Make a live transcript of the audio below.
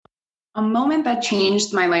A moment that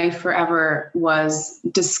changed my life forever was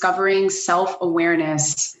discovering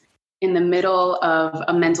self-awareness in the middle of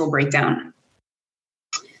a mental breakdown.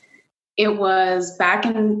 It was back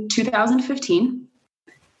in 2015.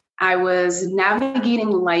 I was navigating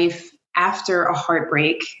life after a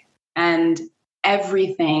heartbreak, and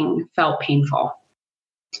everything felt painful.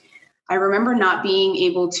 I remember not being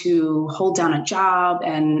able to hold down a job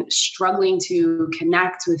and struggling to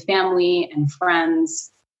connect with family and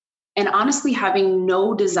friends, and honestly having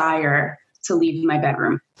no desire to leave my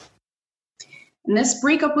bedroom. And this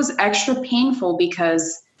breakup was extra painful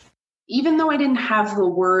because even though I didn't have the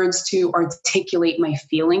words to articulate my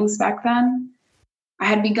feelings back then, I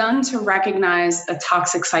had begun to recognize a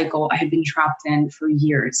toxic cycle I had been trapped in for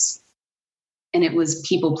years. And it was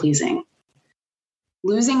people pleasing.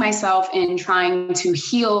 Losing myself in trying to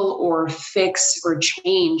heal or fix or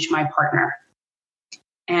change my partner.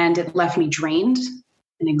 And it left me drained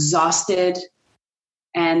and exhausted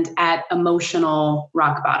and at emotional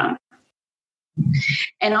rock bottom.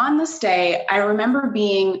 And on this day, I remember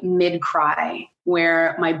being mid-cry,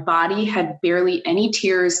 where my body had barely any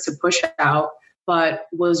tears to push out, but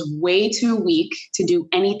was way too weak to do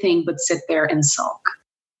anything but sit there and sulk.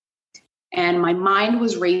 And my mind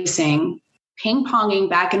was racing, ping-ponging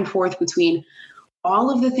back and forth between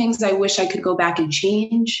all of the things I wish I could go back and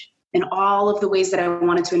change and all of the ways that I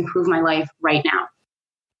wanted to improve my life right now.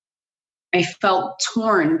 I felt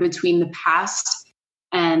torn between the past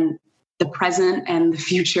and the present and the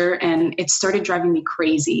future, and it started driving me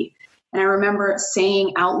crazy. And I remember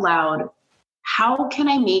saying out loud, how can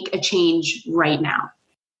I make a change right now?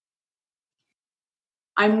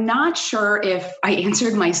 I'm not sure if I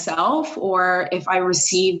answered myself or if I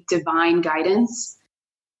received divine guidance,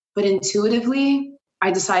 but intuitively,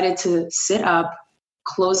 I decided to sit up,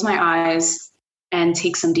 close my eyes, and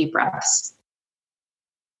take some deep breaths.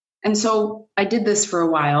 And so I did this for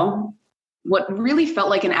a while. What really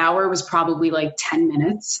felt like an hour was probably like 10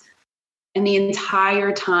 minutes. And the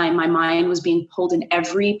entire time, my mind was being pulled in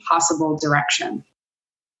every possible direction.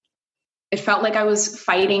 It felt like I was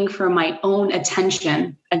fighting for my own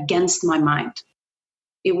attention against my mind.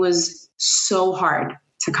 It was so hard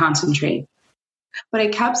to concentrate. But I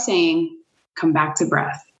kept saying, come back to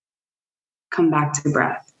breath. Come back to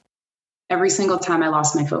breath. Every single time I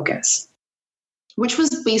lost my focus, which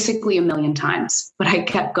was basically 1,000,000 times, but I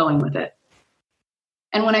kept going with it.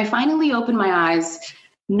 And when I finally opened my eyes,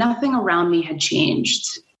 nothing around me had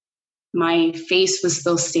changed. My face was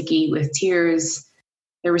still sticky with tears.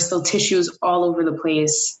 There were still tissues all over the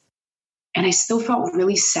place. And I still felt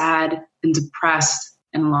really sad and depressed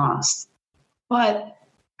and lost. But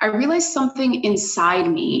I realized something inside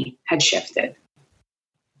me had shifted.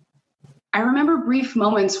 I remember brief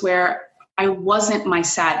moments where I wasn't my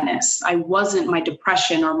sadness. I wasn't my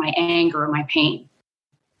depression or my anger or my pain.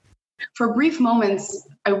 For brief moments,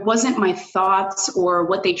 I wasn't my thoughts or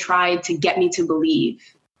what they tried to get me to believe.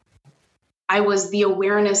 I was the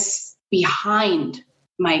awareness behind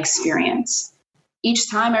my experience. Each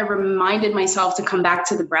time I reminded myself to come back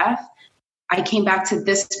to the breath, I came back to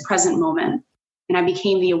this present moment and I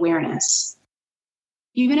became the awareness.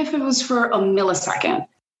 Even if it was for a millisecond,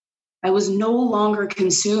 I was no longer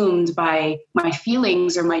consumed by my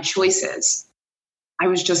feelings or my choices. I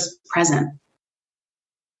was just present.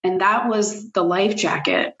 And that was the life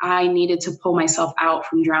jacket I needed to pull myself out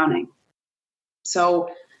from drowning. So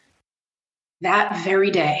that very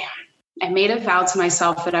day, I made a vow to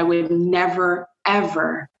myself that I would never,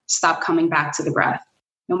 ever stop coming back to the breath.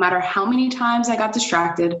 No matter how many times I got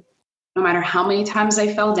distracted, no matter how many times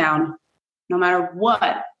I fell down, no matter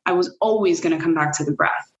what, I was always going to come back to the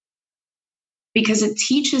breath. Because it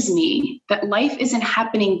teaches me that life isn't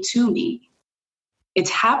happening to me. It's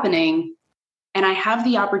happening, and I have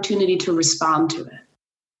the opportunity to respond to it.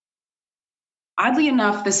 Oddly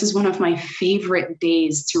enough, this is one of my favorite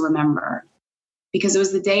days to remember because it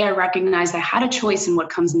was the day I recognized I had a choice in what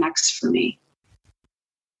comes next for me.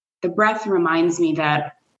 The breath reminds me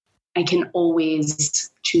that I can always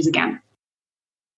choose again.